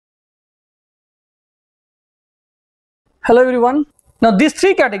Hello everyone. Now these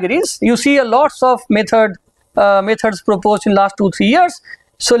three categories, you see a lots of methods proposed in last 2-3 years.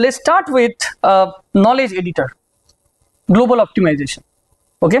 So let's start with knowledge editor, global optimization.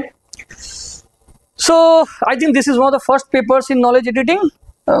 Okay. So I think this is one of the first papers in knowledge editing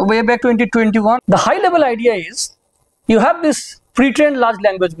way back 2021. The high level idea is you have this pre-trained large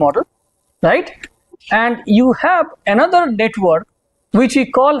language model, right? And you have another network which we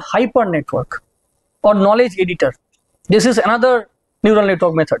call hyper network or knowledge editor. This is another neural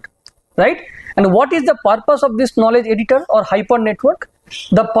network method, right? And what is the purpose of this knowledge editor or hyper network?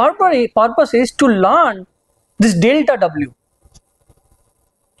 The purpose is to learn this delta W,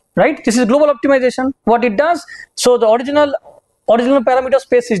 right? This is global optimization. What it does, so the original parameter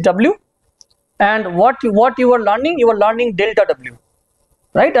space is W, and what you are learning delta W,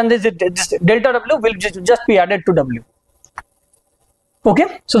 right? And this delta W will just be added to W.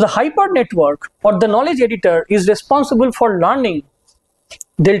 Okay, so the hyper network or the knowledge editor is responsible for learning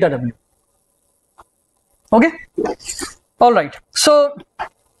delta W. Okay, all right. So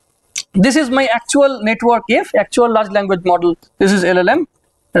this is my actual network F, actual large language model. This is LLM,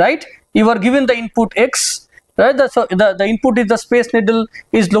 right? You are given the input X, right? The input is the space needle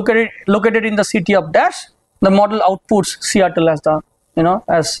is located in the city of dash. The model outputs Seattle as the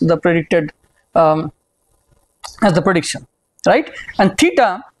as the predicted as the prediction. Right, and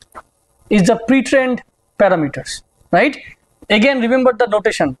theta is the pre-trained parameters, right? Again, remember the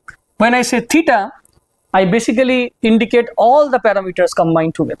notation. When I say theta, I basically indicate all the parameters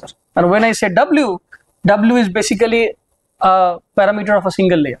combined together, and when I say W is basically a parameter of a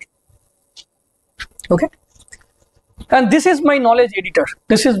single layer. Okay, and this is my knowledge editor.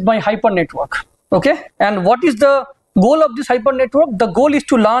 This is my hyper network. Okay, and what is the goal of this hyper network? The goal is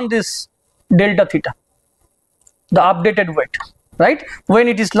to learn this delta theta, the updated weight, right? When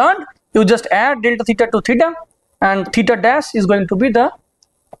it is learned, you just add delta theta to theta, and theta dash is going to be the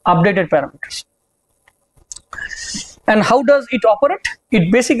updated parameters. And how does it operate?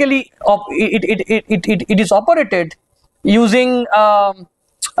 It basically it is operated using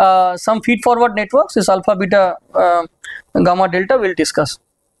some feed forward networks. This alpha, beta, gamma, delta we'll discuss.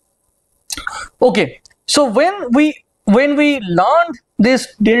 Okay, so when we learned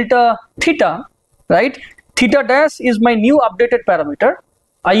this delta theta, right? Theta dash is my new updated parameter.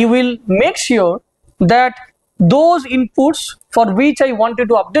 I will make sure that those inputs for which I wanted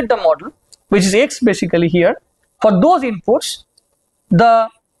to update the model, which is X basically here, for those inputs, the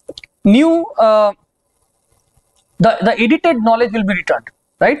new the edited knowledge will be returned,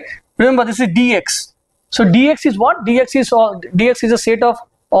 right? Remember, this is DX. So DX is what? DX is a set of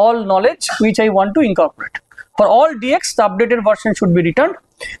all knowledge which I want to incorporate. For all DX, the updated version should be returned.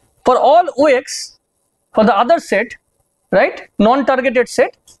 For all OX, for the other set, right, non-targeted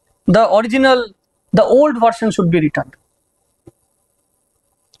set, the old version should be returned.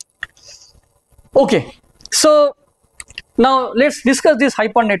 Okay, so now let's discuss this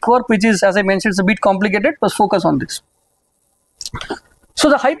hyper network, which is, as I mentioned, it's a bit complicated. Let's focus on this. So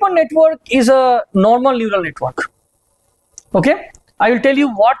the hyper network is a normal neural network. Okay, I will tell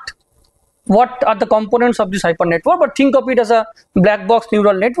you what are the components of this hyper network, but think of it as a black box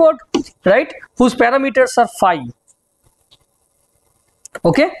neural network, right, whose parameters are phi.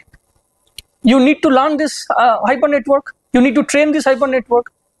 Okay, you need to learn this hyper network, you need to train this hyper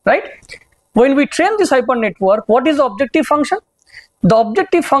network, right? When we train this hyper network, what is the objective function? The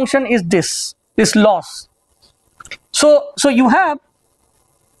objective function is this loss. So you have,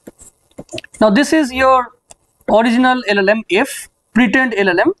 now this is your original LLM F, pre-trained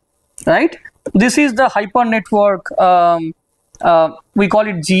LLM, right? This is the hyper network, we call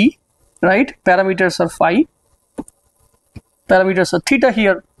it G, right? Parameters are phi, parameters are theta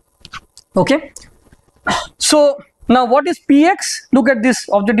here. Okay, so now what is Px? Look at this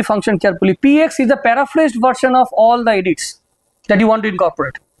objective function carefully. Px is the paraphrased version of all the edits that you want to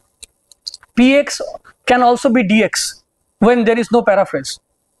incorporate. Px can also be Dx when there is no paraphrase,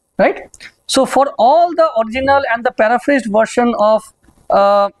 right? So for all the original and the paraphrased version of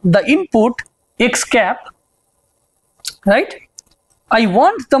the input X cap, right, I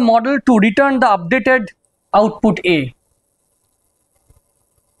want the model to return the updated output A,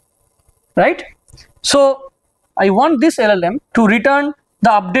 right? So I want this LLM to return the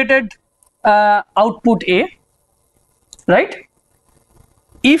updated output A, right?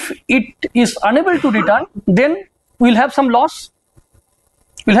 If it is unable to return, then we'll have some loss.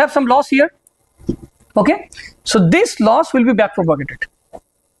 We'll have some loss here. Okay, so this loss will be backpropagated.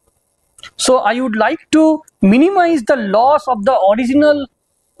 So I would like to minimize the loss of the original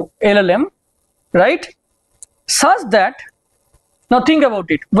LLM, right, such that, now think about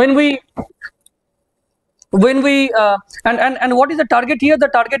it, when we when we and what is the target here? The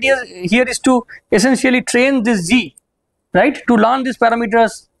target here is to essentially train this G, right, to learn these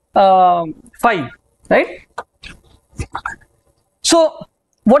parameters 5, right? So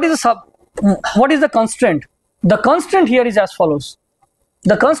what is the constraint? The constraint here is as follows.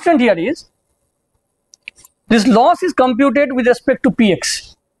 The constraint here is this loss is computed with respect to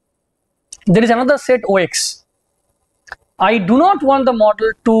Px. There is another set Ox. I do not want the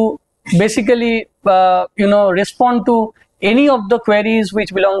model to basically respond to any of the queries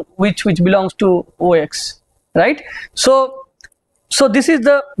which belongs to Ox, right? So this is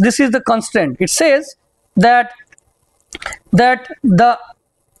the constraint. It says that the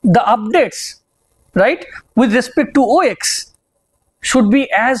updates, right, with respect to Ox should be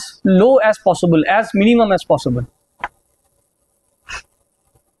as low as possible, as minimum as possible,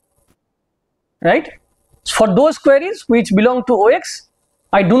 right? For those queries which belong to Ox,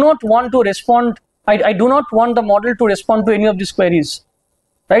 I do not want to respond. I do not want the model to respond to any of these queries,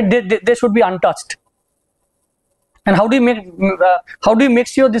 right? They should be untouched. And how do you make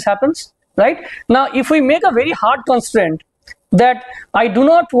sure this happens, right? Now, if we make a very hard constraint that I do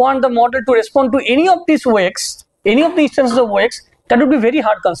not want the model to respond to any of these Ox, any of the instances of Ox, that would be very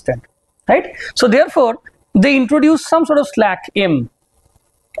hard constraint, right? So therefore, they introduce some sort of slack M.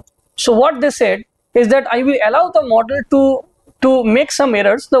 So what they said is that I will allow the model to make some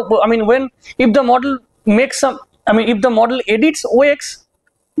errors. If the model makes if the model edits Ox,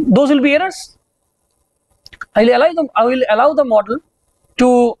 those will be errors. I will allow the model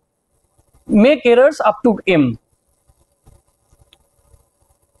to make errors up to M,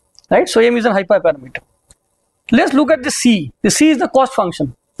 right? So M is a hyperparameter. Let's look at the C. The C is the cost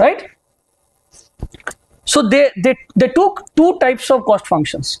function, right? So they took two types of cost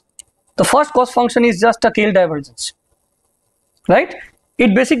functions. The first cost function is just a KL divergence, right?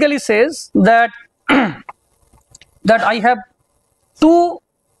 It basically says that that I have two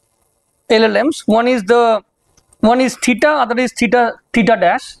LLMs. One is theta, other is theta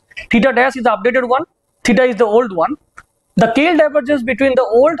dash. Theta dash is the updated one, theta is the old one. The KL divergence between the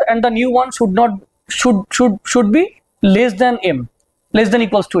old and the new one should be less than M, less than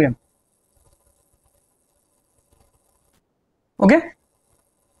equals to M. Okay,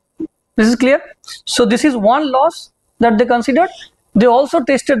 this is clear. So this is one loss that they considered. They also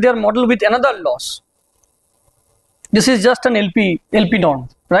tested their model with another loss. This is just an LP norm,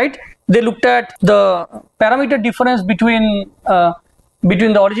 right? They looked at the parameter difference between the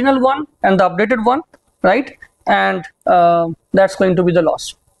original one and the updated one, right? And that's going to be the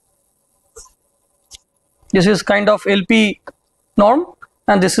loss. This is kind of LP norm,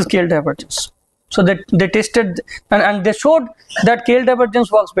 and this is KL divergence. So they tested and they showed that KL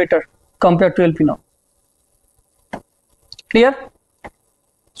divergence works better compared to LP norm. Clear?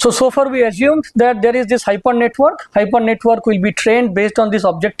 So far we assumed that there is this hyper network. Hyper network will be trained based on this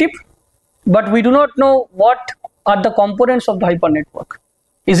objective, but we do not know what are the components of the hyper network.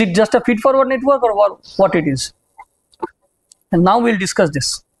 Is it just a feed-forward network or what it is? And now we'll discuss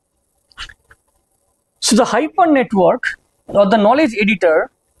this. So the hyper network or the knowledge editor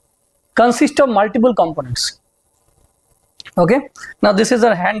consists of multiple components. Okay. Now this is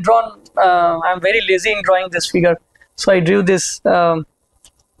a hand-drawn. I'm very lazy in drawing this figure, so I drew this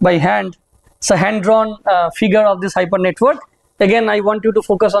by hand. It's a hand-drawn figure of this hyper network. Again, I want you to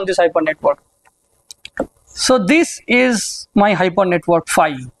focus on this hyper network. So this is my hyper network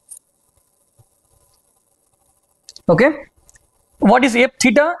phi. Okay. What is f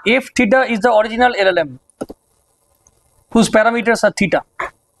theta? F theta is the original LLM whose parameters are theta.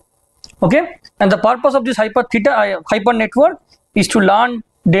 Okay. And the purpose of this hyper network is to learn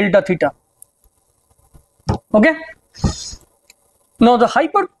delta theta. Okay. Now the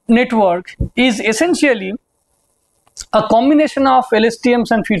hyper network is essentially a combination of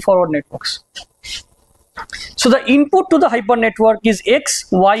LSTMs and feed-forward networks. So the input to the hyper network is X,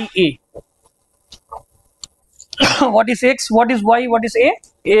 Y, A. What is X? What is Y? What is A?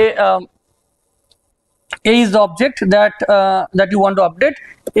 A is the object that you want to update.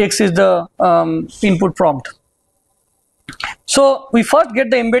 X is the input prompt. So we first get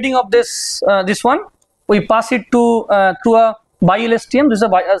the embedding of this one. We pass it to through a by LSTM. This is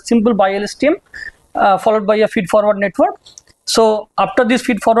a simple by LSTM followed by a feed-forward network. So after this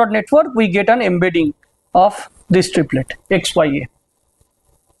feed-forward network, we get an embedding of this triplet X, Y, A.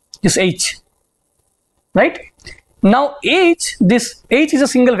 This H, right? Now this H is a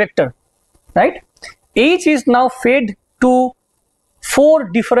single vector, right? H is now fed to 4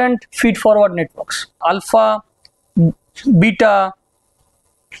 different feed-forward networks: alpha, beta,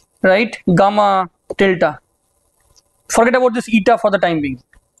 right, gamma, delta. Forget about this eta for the time being.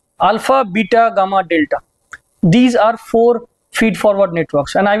 Alpha, beta, gamma, delta. these are 4 feed forward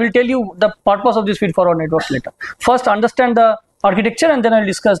networks, and I will tell you the purpose of these feed forward networks later. First understand the architecture and then I'll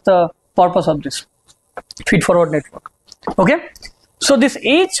discuss the purpose of this feed forward network. Okay, so this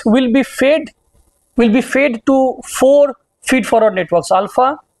H will be fed to 4 feed forward networks: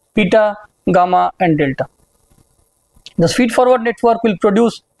 alpha, beta, gamma and delta. This feed forward network will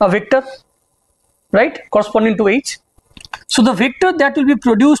produce a vector, right, corresponding to H. So the vector that will be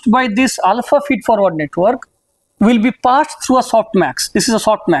produced by this alpha feed forward network will be passed through a softmax. This is a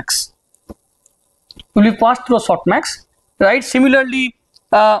softmax. Will be passed through a softmax, right? Similarly,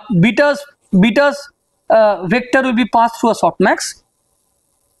 beta's vector will be passed through a softmax,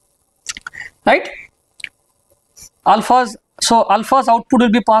 right? Alpha's output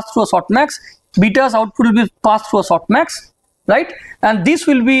will be passed through a softmax. Beta's output will be passed through a softmax, right? And this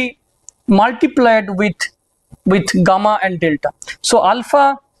will be multiplied with gamma and delta. So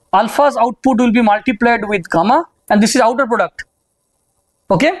alpha's output will be multiplied with gamma, and this is outer product.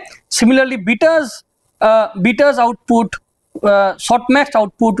 Okay. Similarly, beta's output, softmax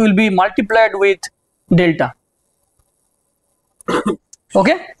output will be multiplied with delta.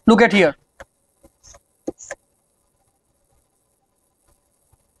 Okay. Look at here.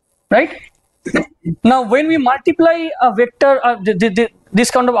 Right. Now, when we multiply a vector,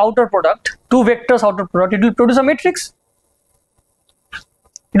 this kind of outer product, 2 vectors outer product, it will produce a matrix.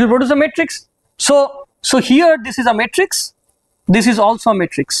 It will produce a matrix. So here this is a matrix. This is also a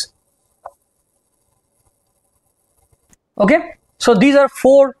matrix. Okay. So these are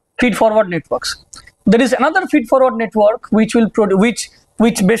 4 feed forward networks. There is another feed forward network which will produce,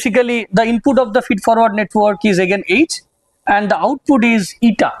 which basically the input of the feed forward network is again H, and the output is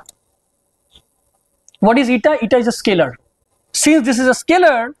eta. What is eta? Eta is a scalar. Since this is a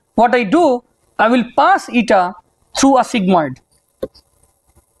scalar, what I do, I will pass eta through a sigmoid,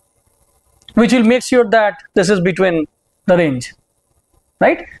 which will make sure that this is between the range,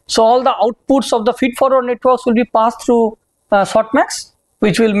 right? So all the outputs of the feed forward networks will be passed through softmax,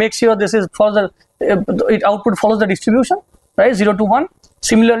 which will make sure this is output follows the distribution, right? 0 to 1.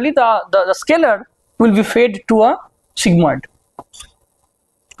 Similarly, the scalar will be fed to a sigmoid.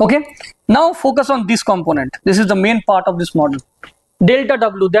 Okay. Now focus on this component. This is the main part of this model, delta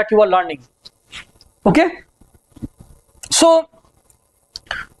W, that you are learning. Okay. So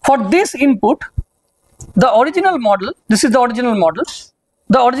for this input, the original model, this is the original model.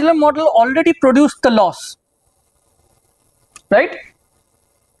 The original model already produced the loss, right?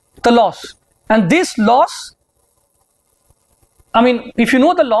 The loss, and this loss, I mean, if you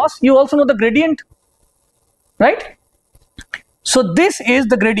know the loss, you also know the gradient, right? So this is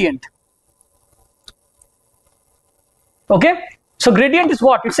the gradient. Okay. So gradient is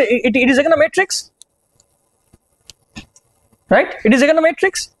what? It is again a matrix, right? It is again a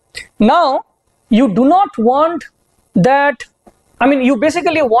matrix. Now you do not want that. I mean, you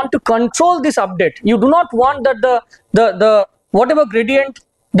basically want to control this update. You do not want that the whatever gradient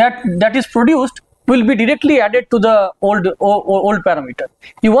that is produced will be directly added to the old parameter.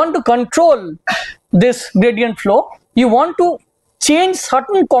 You want to control this gradient flow. You want to change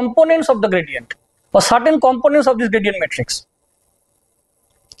certain components of the gradient or certain components of this gradient matrix.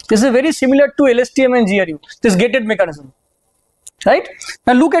 This is very similar to LSTM and GRU, this gated mechanism, right?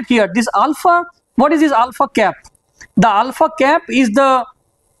 Now look at here, this alpha. What is this alpha cap? The alpha cap is the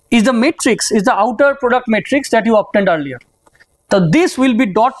matrix, is the outer product matrix that you obtained earlier. So this will be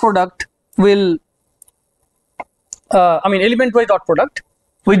dot product, will element wise dot product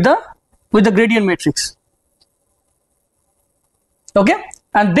with the gradient matrix. Okay.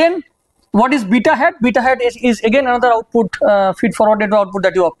 And then what is beta hat? Beta hat is again another output, feed forward network output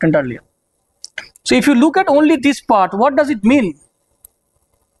that you obtained earlier. So if you look at only this part, what does it mean?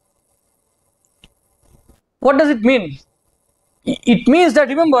 What does it mean? It means that,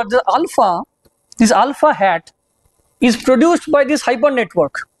 remember, this alpha hat is produced by this hyper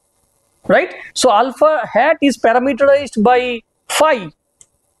network, right? So alpha hat is parameterized by phi.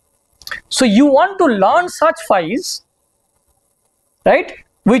 So you want to learn such phis, right,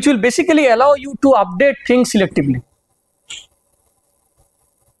 which will basically allow you to update things selectively,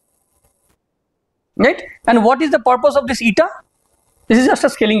 right? And what is the purpose of this eta? This is just a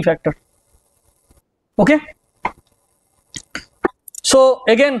scaling factor. Okay. So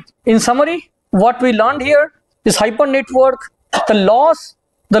again, in summary, what we learned here is hyper network. The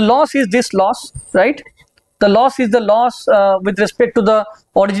loss is this loss, right? The loss is the loss with respect to the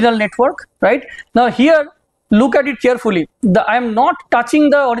original network, right? Now here, look at it carefully. I am not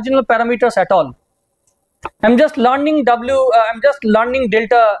touching the original parameters at all. I'm just learning I'm just learning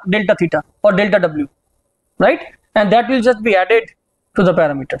delta theta or delta W, right? And that will just be added to the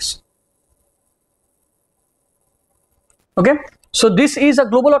parameters. Okay, so this is a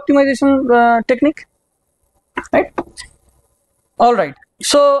global optimization technique, right? All right,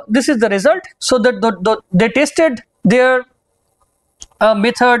 so this is the result. So that they tested their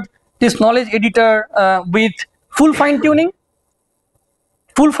method, this knowledge editor, with full fine-tuning,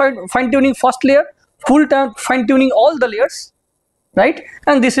 fine-tuning first layer, full fine-tuning all the layers, right?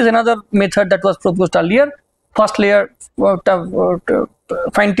 And this is another method that was proposed earlier, first layer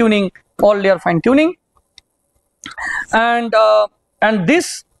fine-tuning, all layer fine-tuning, and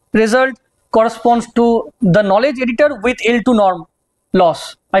this result corresponds to the knowledge editor with L2 norm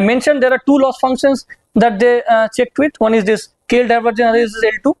loss. I mentioned there are two loss functions that they checked with. One is this KL divergence, other is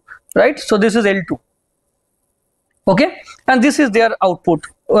L2, right? So this is L2. Okay, and this is their output.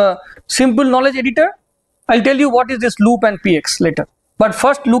 Simple knowledge editor. I'll tell you what is this loop and PX later. But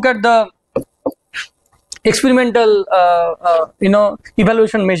first, look at the experimental,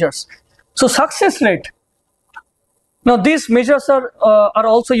 evaluation measures. So success rate. Now these measures are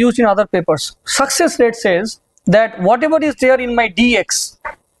also used in other papers. Success rate says that whatever is there in my DX,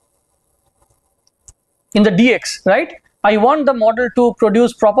 in the DX, right? I want the model to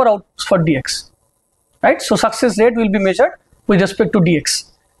produce proper outputs for DX, right? So success rate will be measured with respect to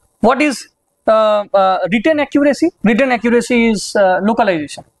DX. What is retain accuracy? Retain accuracy is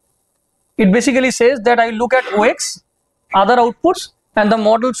localization. It basically says that I look at OX, other outputs, and the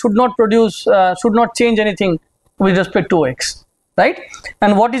model should not produce, should not change anything with respect to OX, right?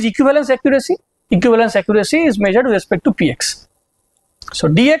 And what is equivalence accuracy? Equivalence accuracy is measured with respect to PX. So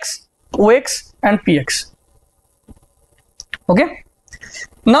DX, OX, and PX. Okay.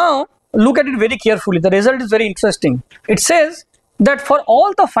 Now look at it very carefully. The result is very interesting. It says that for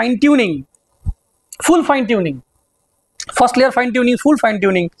all the fine-tuning, full fine-tuning, first layer fine-tuning, full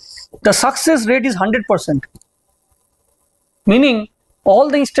fine-tuning, the success rate is 100%. Meaning all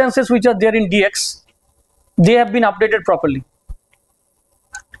the instances which are there in DX, they have been updated properly,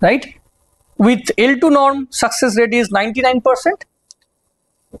 right? With L2 norm, success rate is 99%.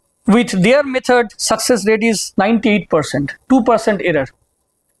 With their method, success rate is 98%, 2% error,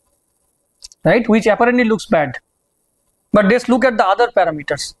 right? Which apparently looks bad. But let's look at the other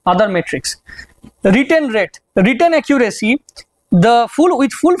parameters, other metrics. Retain rate, retain accuracy, with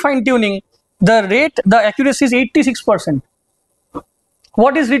full fine-tuning, the accuracy is 86%.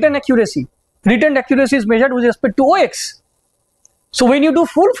 What is retain accuracy? Retain accuracy is measured with respect to OX. So when you do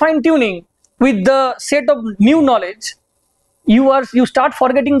full fine-tuning with the set of new knowledge, you start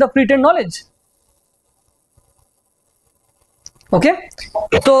forgetting the pre-trained knowledge. Okay.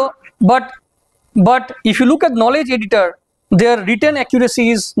 So but if you look at knowledge editor, their retain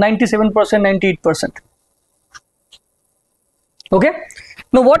accuracy is 97%, 98%. Okay.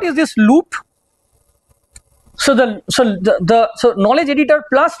 Now what is this loop? So so knowledge editor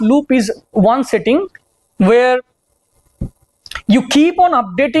plus loop is one setting where you keep on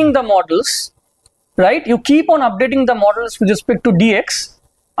updating the models, right? You keep on updating the models with respect to DX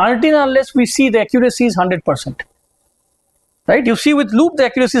until unless we see the accuracy is 100%. Right? You see with loop the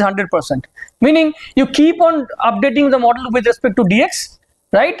accuracy is 100%. Meaning you keep on updating the model with respect to DX,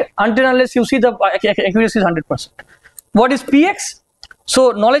 right? Until unless you see the accuracy is 100%. What is PX?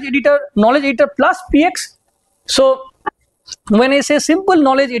 So knowledge editor plus PX. So when I say simple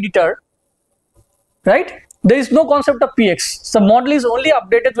knowledge editor, right, there is no concept of PX. The model is only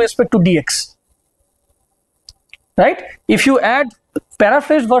updated with respect to DX, right? If you add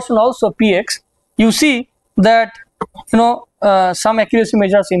paraphrased version also PX, you see that some accuracy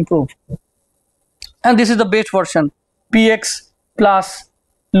measures improve. And this is the base version, PX plus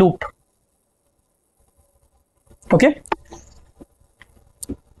loop. Okay.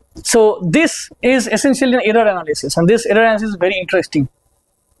 So this is essentially an error analysis, and this error analysis is very interesting.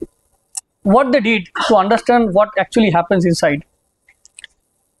 What they did to understand what actually happens inside,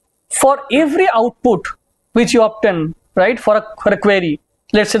 for every output which you obtain, right, for a query,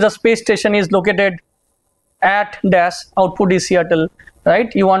 let's say the space station is located at dash, output is Seattle,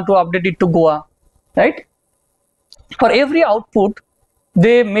 right? You want to update it to Goa, right? For every output,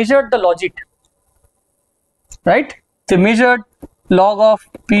 they measured the logit, right? They measured log of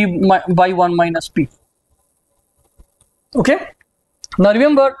p by 1 minus p. Okay. Now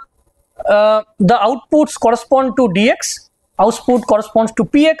remember, the outputs correspond to DX, output corresponds to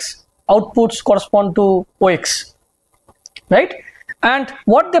PX, outputs correspond to OX, right? And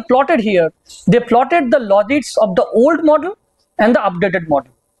what they plotted here, they plotted the logits of the old model and the updated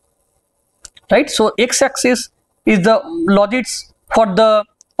model, right? So x-axis is the logits for the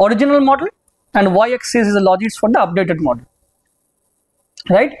original model and y-axis is the logits for the updated model,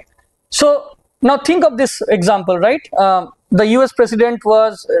 right? So now think of this example, right? The US president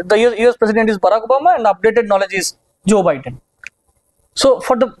is Barack Obama and the updated knowledge is Joe Biden. So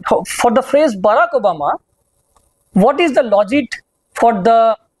for the phrase Barack Obama, what is the logic for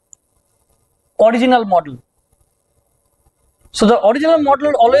the original model? So the original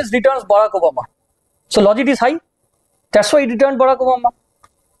model always returns Barack Obama. So logic is high. That's why it returned Barack Obama.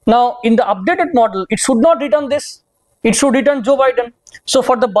 Now in the updated model, it should not return this. It should return Joe Biden. So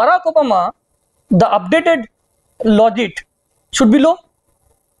for the Barack Obama, the updated logic should be low.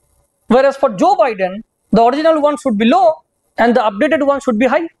 Whereas for Joe Biden, the original one should be low and the updated one should be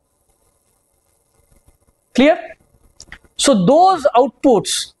high. Clear? So those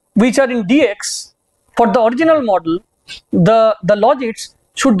outputs which are in DX for the original model, the logics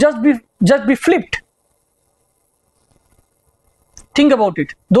should just be flipped. Think about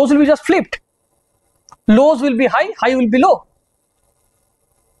it. Those will be just flipped. Lows will be high, high will be low.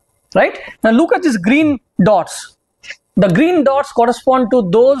 Right? Now look at these green dots. The green dots correspond to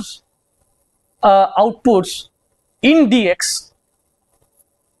those outputs in DX,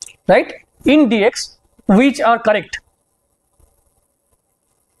 right? In DX, which are correct.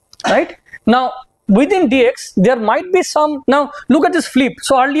 Right? Now within DX, there might be some. Now look at this flip.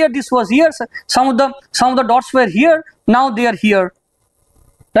 So earlier this was here. Some of the dots were here. Now they are here.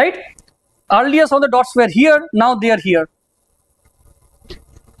 Right? Earlier some of the dots were here. Now they are here.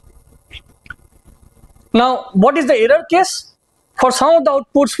 Now what is the error case? For some of the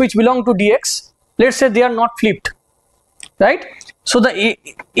outputs which belong to DX, let's say they are not flipped. Right? So the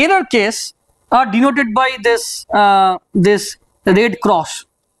error case are denoted by this this red cross.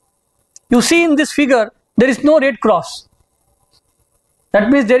 You see in this figure there is no red cross. That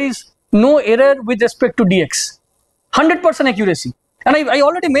means there is no error with respect to DX. 100% accuracy. And I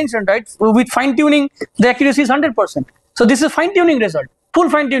already mentioned, right, with fine tuning the accuracy is 100%. So this is fine tuning result, full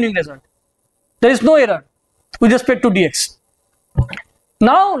fine tuning result. There is no error with respect to DX.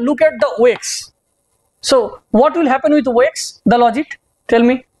 Now look at the OX. So what will happen with OX, the logic? Tell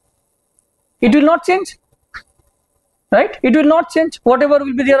me. It will not change. Right? It will not change. Whatever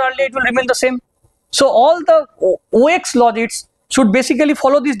will be there earlier, it will remain the same. So all the OX logics should basically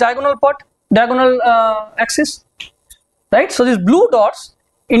follow this diagonal axis. Right? So these blue dots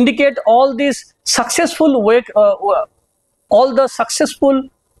indicate all these successful all the successful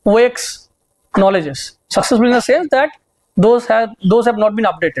OX knowledges. Successful in the sense that those have not been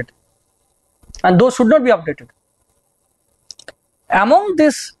updated, and those should not be updated. Among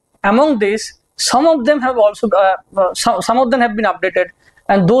these, some of them have also some of them have been updated,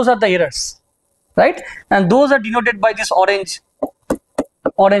 and those are the errors, right? And those are denoted by these orange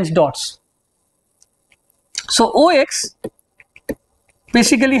dots. So OX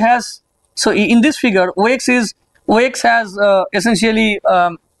basically has, so in this figure, OX has essentially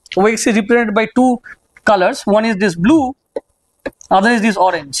OX is represented by two colors. One is this blue, other is this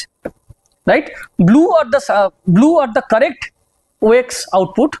orange. Right? Blue are the correct OX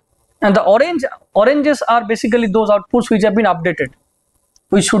output, and the oranges are basically those outputs which have been updated,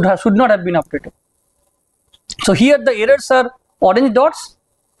 which should not have been updated. So here the errors are orange dots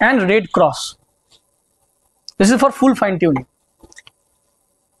and red cross. This is for full fine tuning.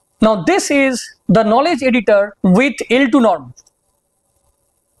 Now this is the knowledge editor with L2 norm.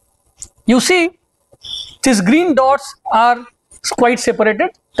 You see these green dots are quite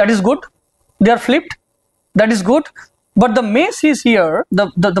separated. That is good. They are flipped. That is good. But the mess is here.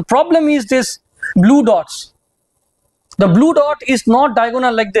 The problem is this blue dots. The blue dot is not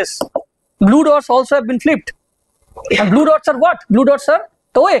diagonal like this. Blue dots also have been flipped. And blue dots are what? Blue dots are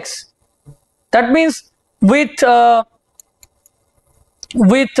the OX. That means with L2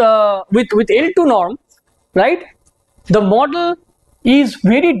 norm, right? The model is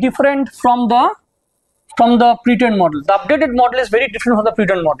very different from the pre-trained model. The updated model is very different from the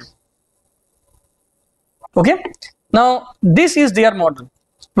pre-trained model. Okay. Now this is their model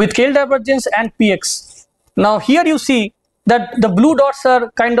with KL divergence and PX. Now here you see that the blue dots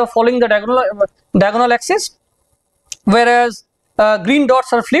are kind of following the diagonal axis, whereas green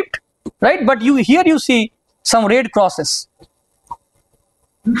dots are flipped, right? But here you see some red crosses,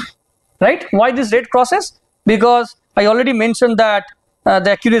 right? Why this red crosses? Because I already mentioned that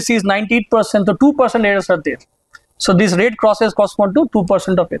the accuracy is 98%, so 2% errors are there. So these red crosses correspond to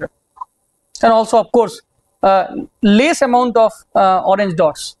 2% of error, and also of course less amount of orange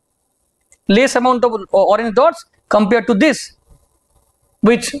dots, compared to this,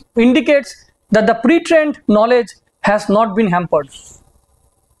 which indicates that the pre-trained knowledge has not been hampered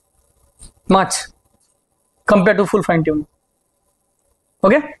much compared to full fine tuning.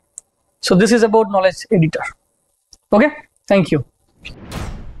 Okay, so this is about knowledge editor. Okay, thank you.